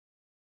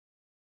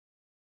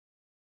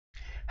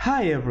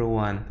Hi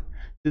everyone!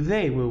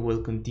 Today we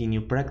will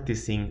continue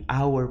practicing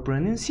our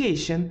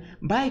pronunciation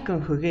by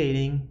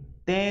conjugating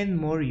 10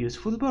 more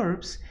useful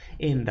verbs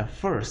in the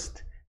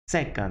first,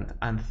 second,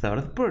 and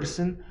third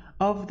person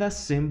of the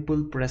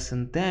simple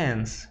present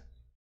tense.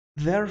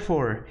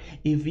 Therefore,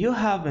 if you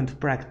haven't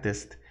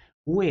practiced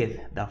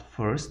with the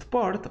first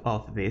part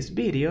of this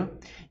video,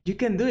 you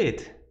can do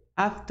it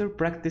after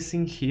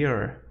practicing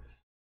here.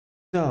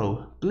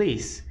 So,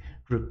 please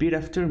repeat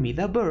after me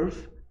the verb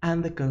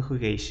and the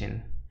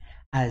conjugation.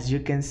 As you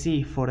can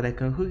see, for the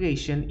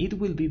conjugation, it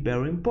will be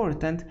very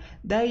important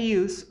the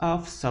use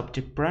of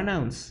subject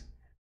pronouns.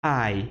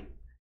 I,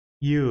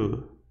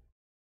 you,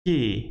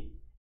 he,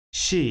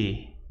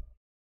 she,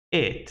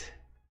 it,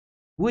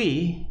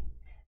 we,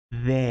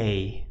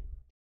 they.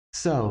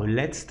 So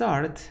let's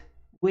start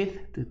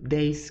with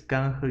today's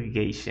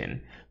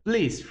conjugation.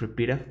 Please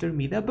repeat after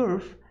me the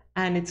verb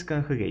and its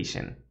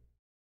conjugation.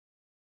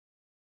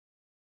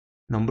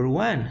 Number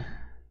 1.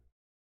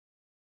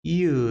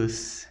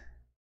 Use.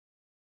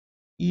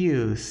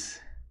 Use.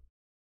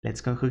 Let's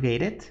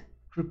conjugate it.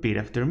 Repeat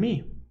after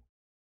me.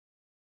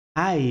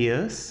 I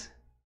use.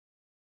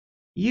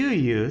 You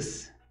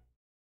use.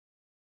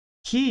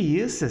 He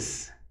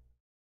uses.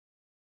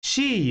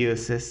 She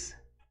uses.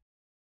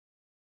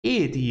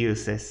 It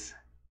uses.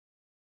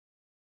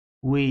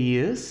 We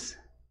use.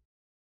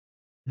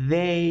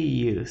 They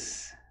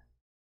use.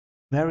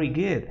 Very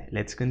good.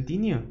 Let's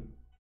continue.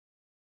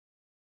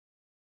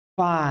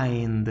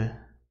 Find.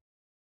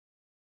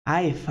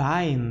 I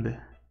find.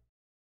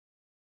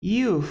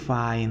 You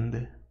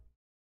find.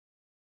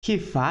 He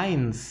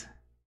finds.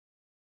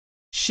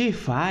 She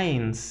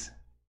finds.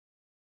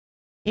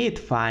 It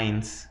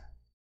finds.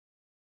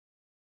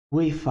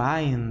 We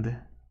find.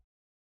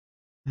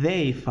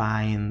 They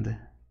find.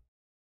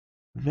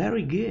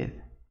 Very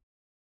good.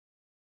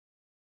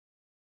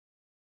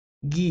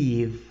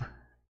 Give.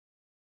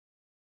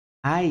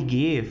 I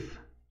give.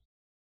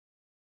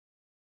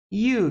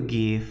 You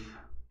give.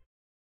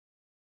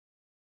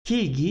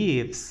 He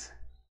gives.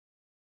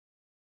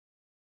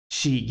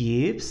 She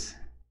gives.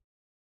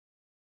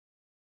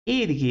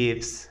 It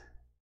gives.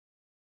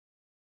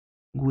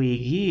 We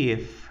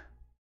give.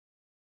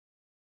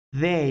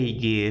 They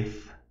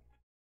give.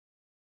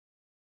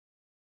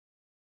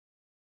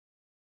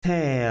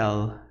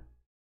 Tell.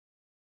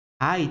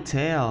 I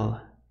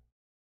tell.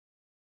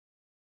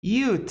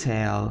 You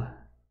tell.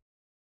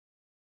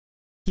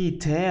 He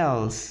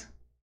tells.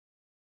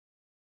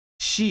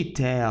 She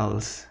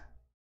tells.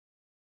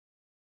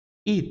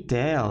 It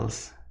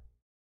tells.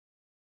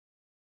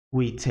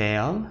 We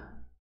tell.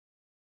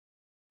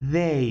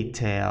 They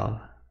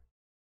tell.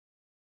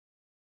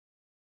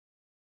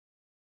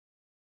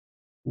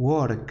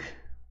 Work.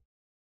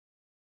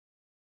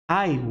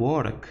 I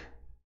work.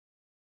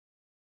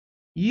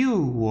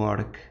 You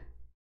work.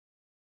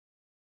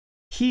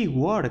 He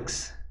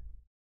works.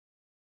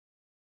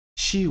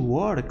 She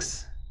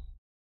works.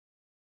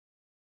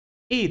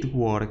 It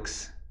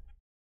works.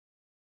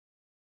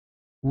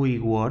 We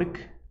work.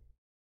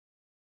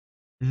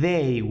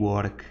 They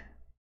work.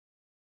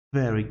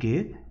 Very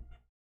good.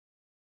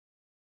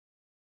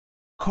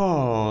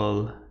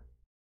 Call.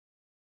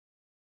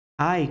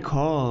 I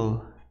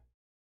call.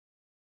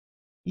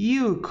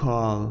 You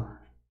call.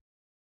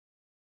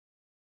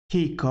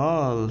 He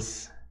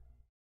calls.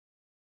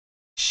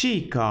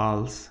 She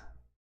calls.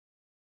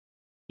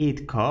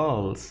 It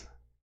calls.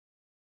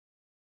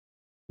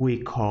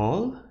 We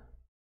call.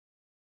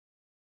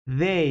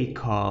 They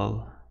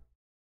call.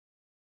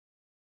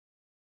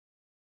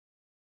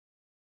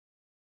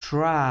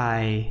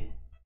 Try.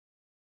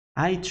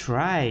 I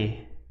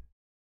try.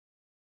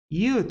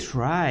 You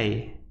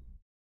try.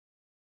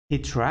 He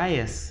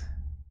tries.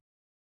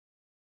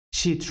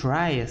 She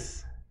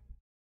tries.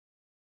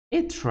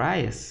 It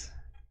tries.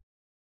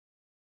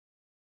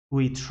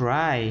 We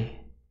try.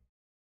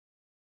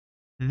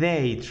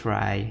 They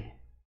try.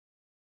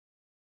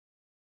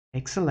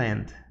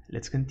 Excellent.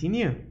 Let's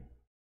continue.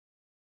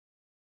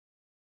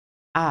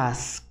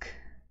 Ask.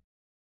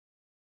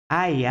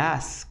 I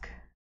ask.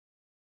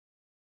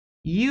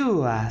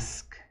 You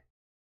ask.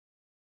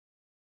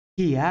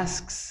 He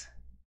asks.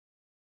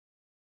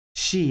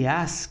 She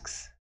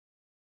asks.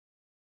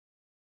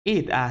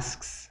 It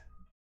asks.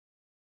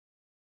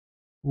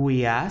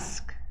 We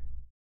ask.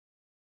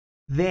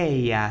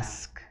 They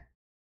ask.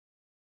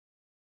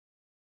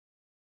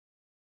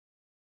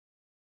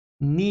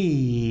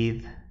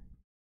 Need.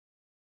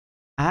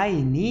 I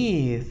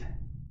need.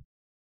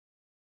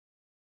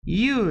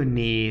 You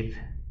need.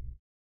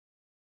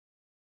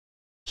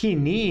 He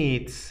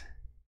needs.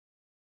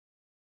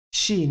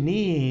 She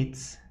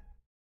needs.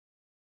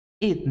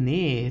 It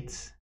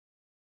needs.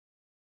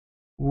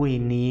 We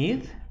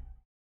need.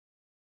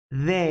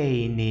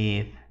 They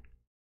need.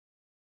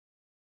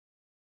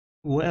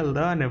 Well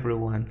done,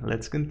 everyone.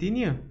 Let's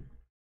continue.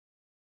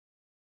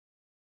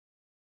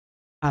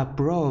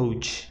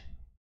 Approach.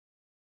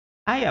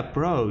 I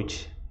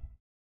approach.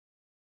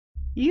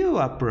 You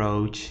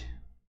approach.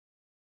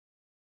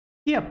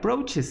 He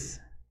approaches.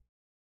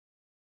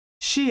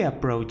 She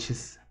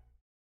approaches.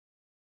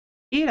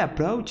 It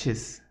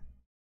approaches.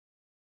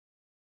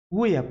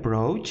 We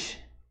approach.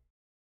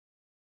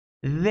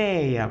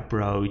 They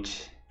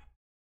approach.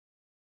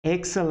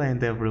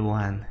 Excellent,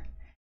 everyone.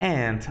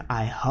 And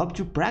I hope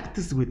you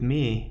practice with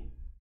me.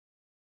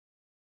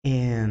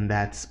 And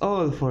that's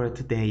all for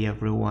today,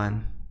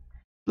 everyone.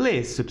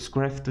 Please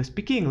subscribe to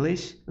Speak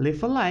English,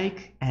 leave a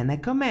like and a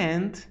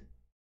comment,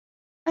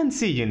 and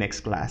see you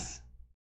next class.